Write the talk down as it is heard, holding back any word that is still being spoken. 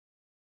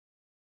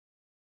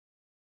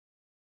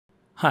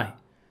Hi,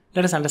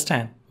 let us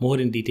understand more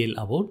in detail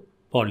about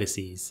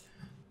policies.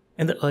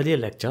 In the earlier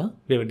lecture,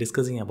 we were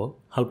discussing about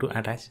how to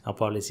attach a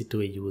policy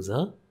to a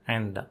user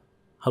and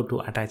how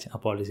to attach a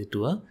policy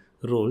to a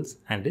roles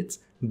and its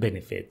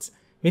benefits.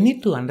 We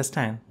need to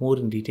understand more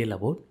in detail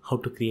about how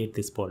to create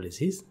these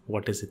policies,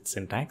 what is its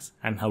syntax,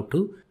 and how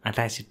to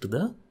attach it to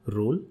the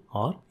role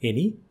or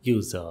any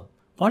user.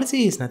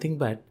 Policy is nothing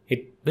but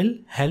it will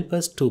help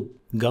us to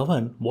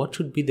govern what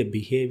should be the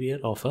behavior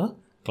of a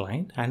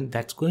client, and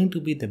that's going to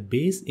be the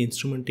base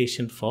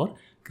instrumentation for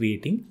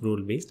creating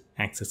role-based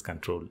access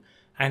control.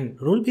 And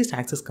role-based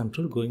access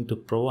control going to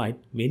provide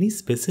many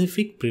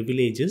specific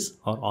privileges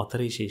or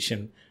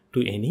authorization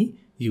to any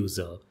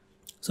user.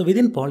 So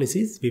within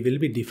policies, we will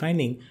be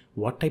defining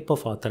what type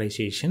of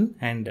authorization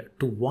and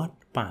to what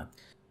path.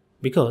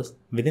 Because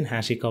within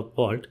HashiCorp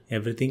Vault,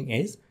 everything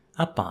is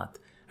a path.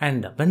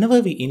 And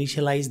whenever we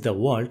initialize the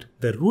vault,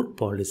 the root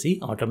policy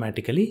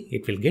automatically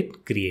it will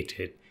get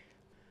created.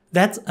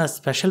 That's a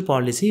special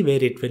policy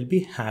where it will be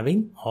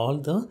having all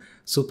the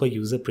super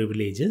user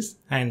privileges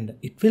and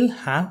it will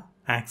have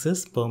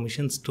access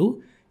permissions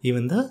to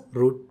even the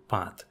root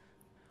path.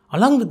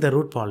 Along with the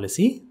root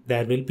policy,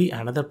 there will be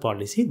another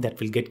policy that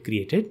will get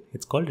created.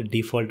 It's called a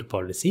default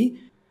policy,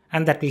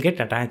 and that will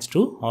get attached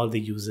to all the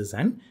users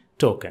and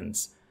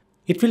tokens.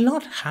 It will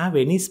not have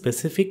any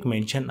specific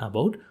mention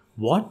about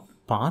what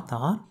path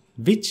or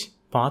which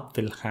path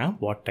will have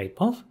what type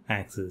of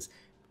access.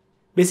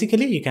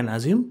 Basically, you can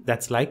assume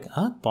that's like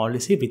a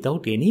policy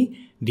without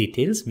any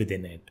details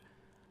within it.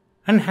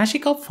 And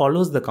HashiCorp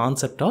follows the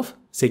concept of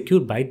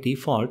secure by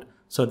default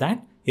so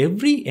that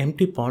every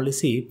empty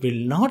policy will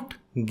not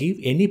give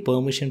any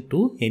permission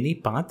to any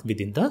path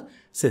within the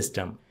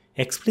system.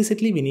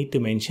 Explicitly, we need to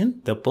mention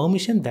the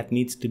permission that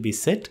needs to be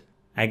set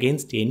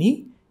against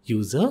any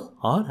user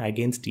or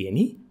against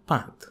any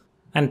path.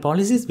 And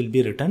policies will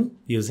be written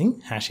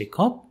using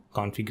HashiCorp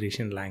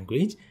Configuration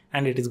Language,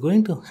 and it is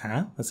going to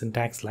have a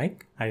syntax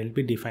like I will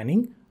be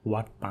defining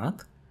what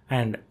path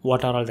and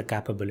what are all the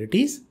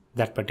capabilities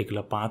that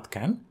particular path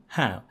can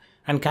have.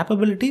 And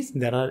capabilities,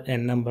 there are a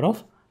number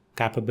of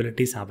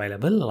capabilities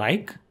available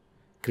like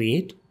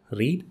create,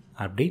 read,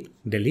 update,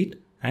 delete,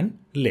 and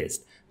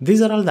list.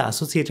 These are all the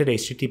associated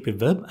HTTP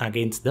verb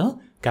against the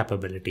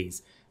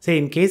capabilities. Say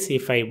in case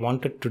if I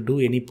wanted to do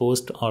any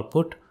post or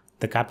put,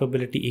 the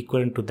capability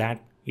equivalent to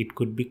that, it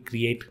could be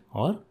create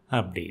or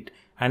update.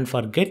 And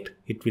for get,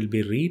 it will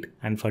be read,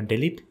 and for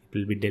delete, it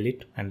will be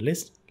delete, and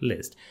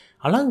list.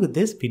 Along with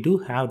this, we do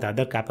have the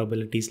other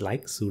capabilities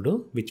like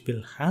sudo, which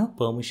will have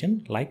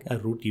permission like a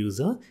root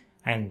user,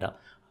 and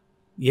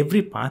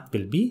every path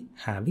will be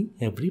having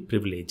every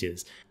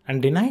privileges.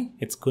 And deny,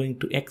 it's going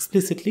to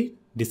explicitly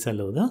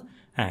disallow the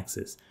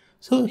access.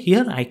 So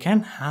here I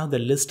can have the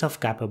list of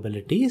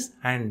capabilities,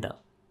 and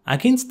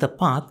against the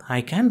path,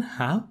 I can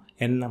have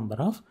n number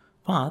of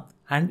paths,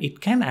 and it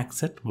can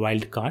accept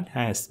wildcard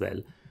as well.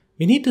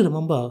 We need to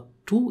remember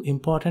two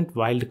important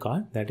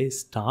wildcard, that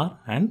is star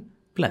and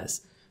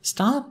plus.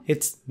 Star,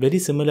 it's very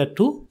similar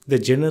to the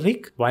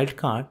generic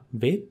wildcard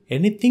where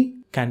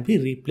anything can be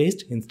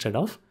replaced instead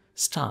of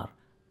star.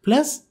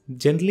 Plus,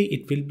 generally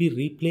it will be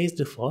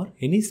replaced for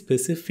any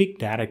specific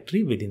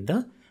directory within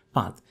the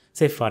path.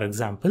 Say for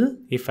example,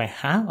 if I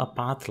have a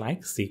path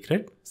like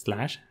secret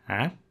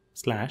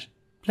 /app/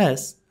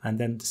 plus and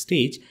then the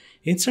stage,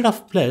 instead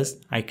of plus,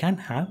 I can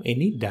have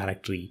any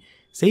directory.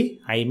 Say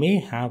I may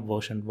have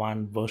version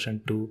 1,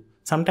 version 2.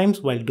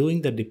 Sometimes while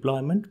doing the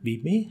deployment, we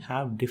may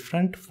have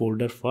different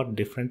folder for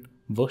different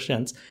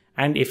versions.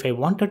 And if I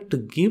wanted to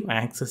give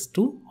access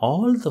to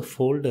all the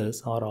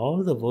folders or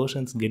all the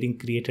versions getting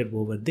created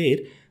over there,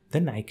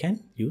 then I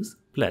can use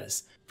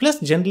plus. Plus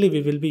generally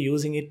we will be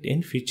using it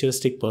in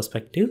futuristic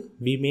perspective.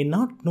 We may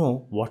not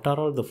know what are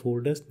all the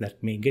folders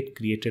that may get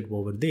created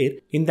over there.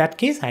 In that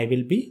case, I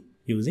will be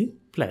using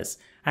plus.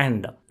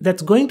 And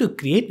that's going to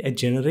create a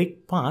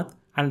generic path,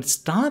 and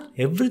star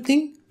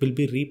everything will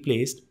be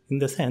replaced in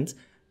the sense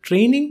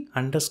training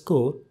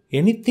underscore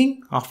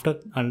anything after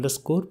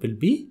underscore will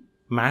be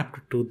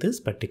mapped to this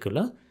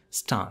particular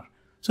star.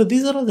 So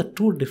these are all the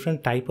two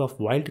different type of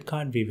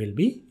wildcard we will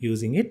be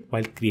using it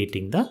while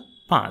creating the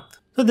path.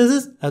 So this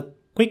is a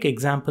quick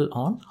example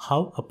on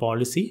how a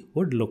policy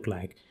would look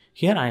like.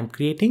 Here I am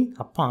creating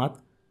a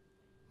path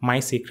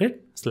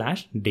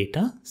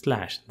mysecret/data/.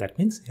 That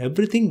means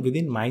everything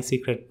within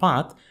mysecret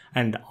path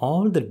and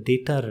all the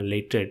data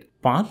related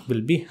path will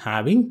be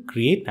having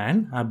create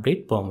and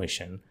update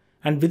permission.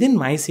 And within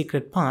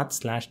mysecret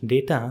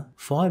path/data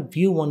for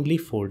view only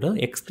folder,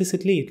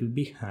 explicitly it will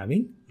be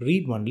having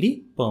read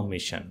only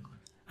permission.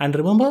 And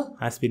remember,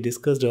 as we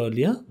discussed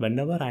earlier,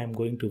 whenever I am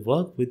going to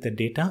work with the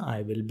data,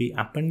 I will be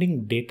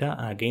appending data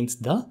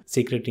against the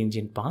secret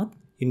engine path.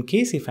 In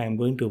case if I am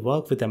going to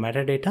work with the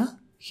metadata,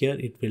 here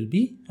it will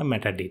be a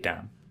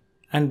metadata.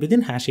 And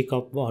within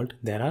HashiCorp Vault,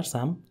 there are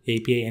some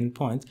API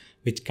endpoints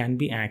which can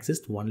be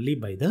accessed only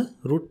by the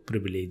root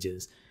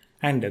privileges.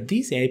 And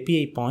these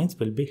API points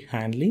will be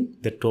handling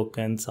the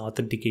tokens,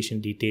 authentication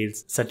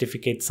details,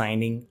 certificate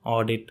signing,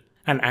 audit,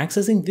 and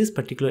accessing this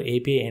particular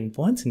API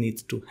endpoints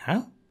needs to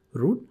have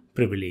root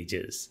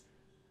privileges.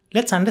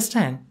 Let's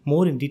understand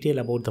more in detail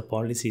about the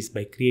policies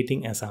by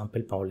creating a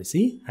sample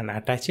policy and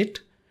attach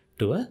it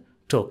to a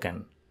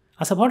token.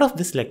 As a part of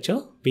this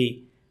lecture,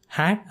 we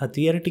had a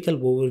theoretical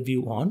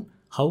overview on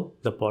how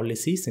the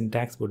policy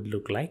syntax would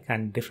look like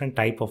and different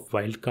type of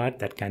wildcard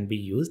that can be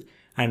used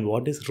and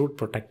what is root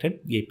protected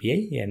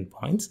API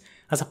endpoints.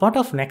 As a part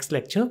of next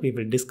lecture, we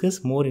will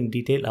discuss more in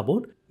detail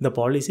about the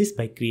policies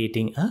by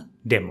creating a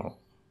demo.